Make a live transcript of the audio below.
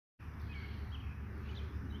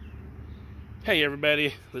Hey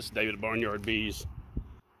everybody, this is David at Barnyard Bees.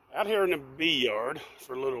 Out here in the bee yard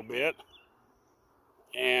for a little bit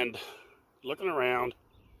and looking around.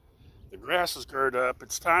 The grass is girded up.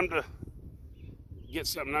 It's time to get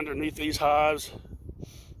something underneath these hives.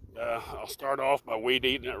 I'll start off by weed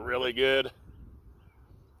eating it really good,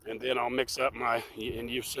 and then I'll mix up and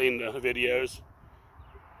you've seen the videos,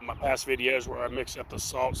 my past videos where I mix up the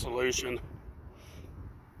salt solution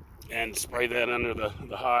and spray that under the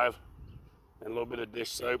hive. And a little bit of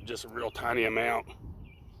dish soap, just a real tiny amount.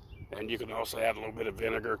 And you can also add a little bit of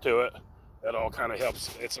vinegar to it. That all kind of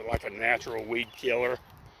helps. It's like a natural weed killer.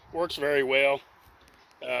 Works very well.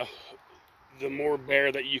 The more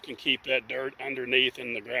bare that you can keep that dirt underneath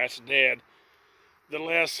and the grass dead, the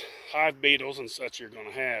less hive beetles and such you're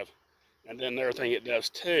going to have. And then the other thing it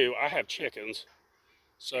does too, I have chickens.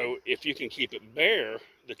 So if you can keep it bare,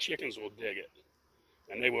 the chickens will dig it.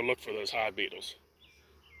 And they will look for those hive beetles.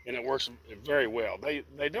 And it works very well.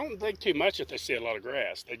 They don't dig too much if they see a lot of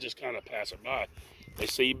grass. They just kind of pass it by. They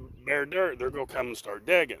see bare dirt, they're going to come and start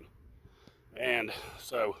digging. And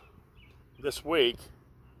so this week,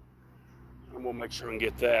 I'm going to make sure and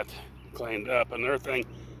get that cleaned up. Another thing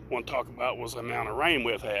I want to talk about was the amount of rain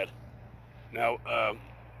we've had. Now,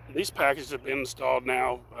 these packages have been installed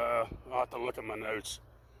now, I'll have to look at my notes,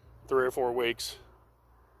 3 or 4 weeks.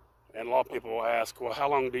 And a lot of people will ask, well, how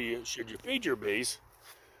long should you feed your bees?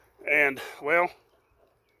 And, well,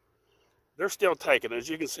 they're still taking. As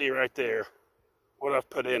you can see right there, what I've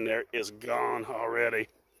put in there is gone already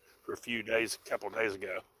for a few days, a couple of days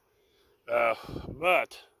ago.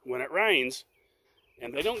 But when it rains,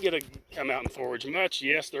 and they don't get to come out and forage much,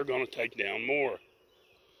 yes, they're going to take down more.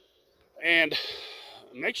 And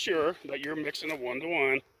make sure that you're mixing a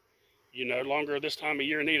 1-to-1. You no longer this time of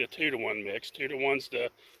year need a 2-to-1 mix. 2-to-1's to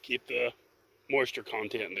keep the moisture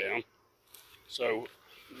content down. So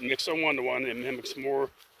mix a 1-to-1, it mimics more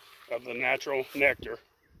of the natural nectar.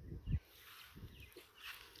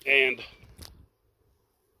 And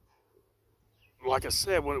like I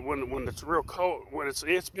said, when it's real cold, when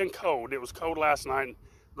it's been cold, it was cold last night,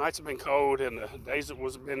 nights have been cold, and the days it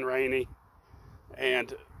was been rainy,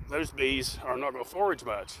 and those bees are not going to forage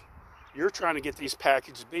much. You're trying to get these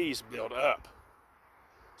packaged bees built up.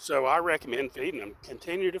 So I recommend feeding them.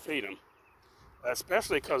 Continue to feed them,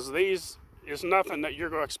 especially because these is nothing that you're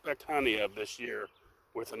going to expect honey of this year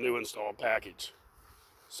with a new installed package.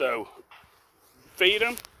 So feed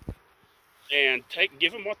them and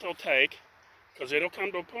give them what they'll take, because it'll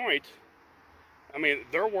come to a point. I mean,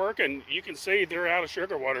 they're working. You can see they're out of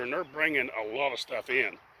sugar water and they're bringing a lot of stuff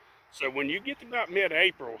in. So when you get to about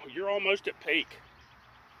mid-April, you're almost at peak.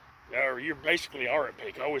 Or you basically are at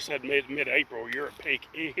peak. I always said mid-April, you're at peak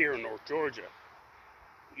here in North Georgia.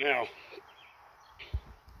 Now,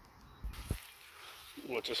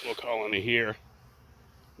 what's this little colony here?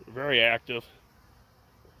 Very active,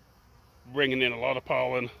 bringing in a lot of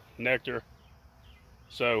pollen, nectar.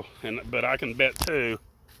 So, but I can bet too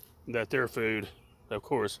that their food, of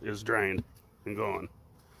course, is drained and gone.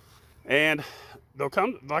 And they'll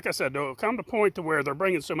come, like I said, they'll come to a point to where they're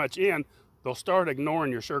bringing so much in, they'll start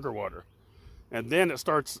ignoring your sugar water. And then it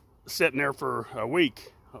starts sitting there for a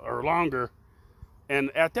week or longer.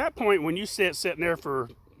 And at that point, when you sitting there for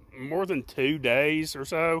more than 2 days or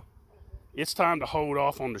so, it's time to hold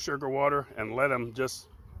off on the sugar water and let them just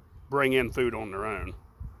bring in food on their own.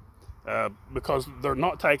 Because they're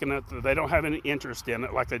not taking it, they don't have any interest in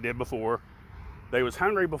it like they did before. They was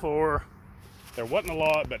hungry before, there wasn't a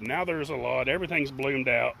lot, but now there's a lot. Everything's bloomed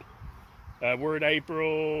out. We're at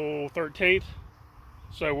April 13th,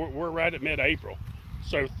 so we're right at mid-April.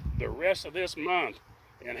 So the rest of this month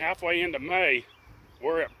and halfway into May,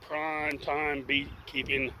 we're at prime time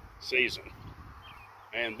beekeeping season.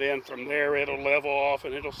 And then from there, it'll level off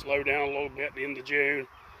and it'll slow down a little bit into June,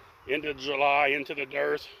 into July, into the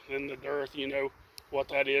dearth. Then the dearth, you know what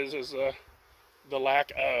that is the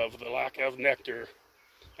lack of nectar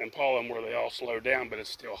and pollen, where they all slow down, but it's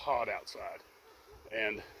still hot outside.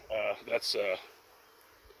 And that's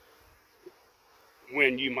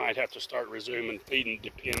when you might have to start resuming feeding,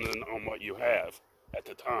 depending on what you have at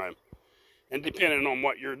the time. And depending on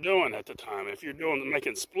what you're doing at the time. If you're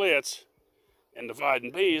making splits and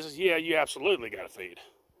dividing bees, yeah, you absolutely got to feed.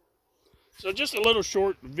 So just a little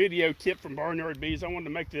short video tip from Barnyard Bees. I wanted to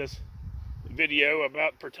make this video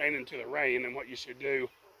about pertaining to the rain and what you should do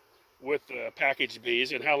with the packaged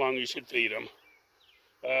bees and how long you should feed them.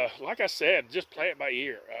 Like I said, just play it by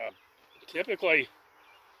ear. Typically,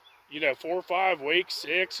 4 or 5 weeks,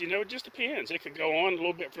 6, it just depends. It could go on a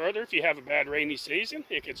little bit further. If you have a bad rainy season,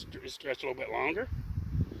 it could stretch a little bit longer.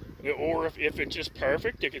 Or if it's just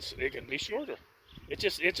perfect, it could be shorter.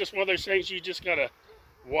 it's just one of those things you just gotta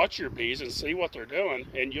watch your bees and see what they're doing,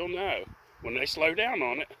 and you'll know when they slow down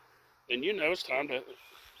on it. Then you know it's time to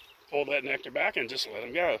pull that nectar back and just let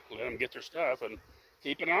them go, let them get their stuff, and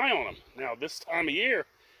keep an eye on them. Now this time of year,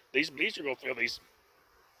 these bees are gonna fill these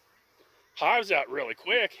hives out really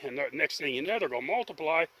quick, and the next thing you know, they're gonna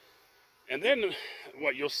multiply. And then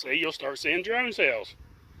what you'll see, you'll start seeing drone cells.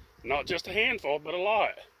 Not just a handful, but a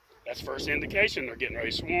lot. That's first indication they're getting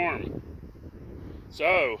ready to swarm.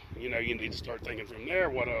 So, you know, you need to start thinking from there,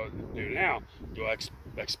 what do I do now? Do I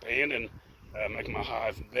expand and make my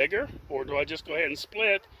hive bigger? Or do I just go ahead and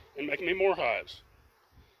split and make me more hives?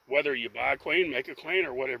 Whether you buy a queen, make a queen,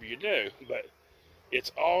 or whatever you do. But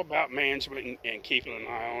it's all about management and keeping an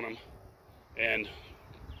eye on them. And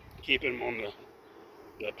keeping them on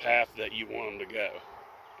the path that you want them to go.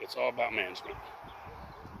 It's all about management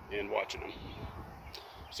and watching them.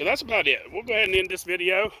 So that's about it. We'll go ahead and end this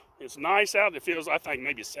video. It's nice out. It feels, I think,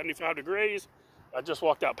 maybe 75 degrees. I just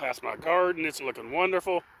walked out past my garden. It's looking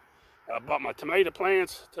wonderful. I bought my tomato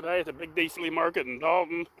plants today at the Big D Flea Market in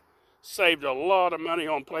Dalton. Saved a lot of money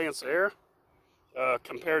on plants there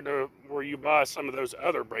compared to where you buy some of those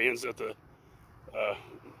other brands at the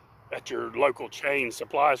at your local chain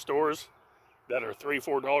supply stores that are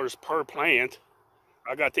 $3-4 per plant.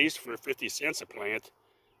 I got these for 50 cents a plant,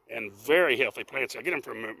 and very healthy plants. I get them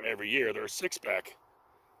from every year. They're a 6-pack.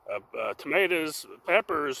 Tomatoes,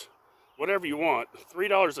 peppers, whatever you want, $3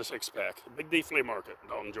 a 6-pack. Big D Flea Market,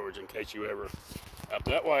 Dalton, Georgia, in case you ever up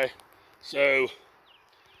that way. So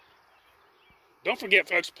don't forget,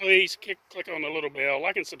 folks, please click on the little bell,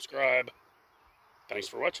 like and subscribe. Thanks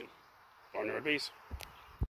for watching. Barnyard Bees.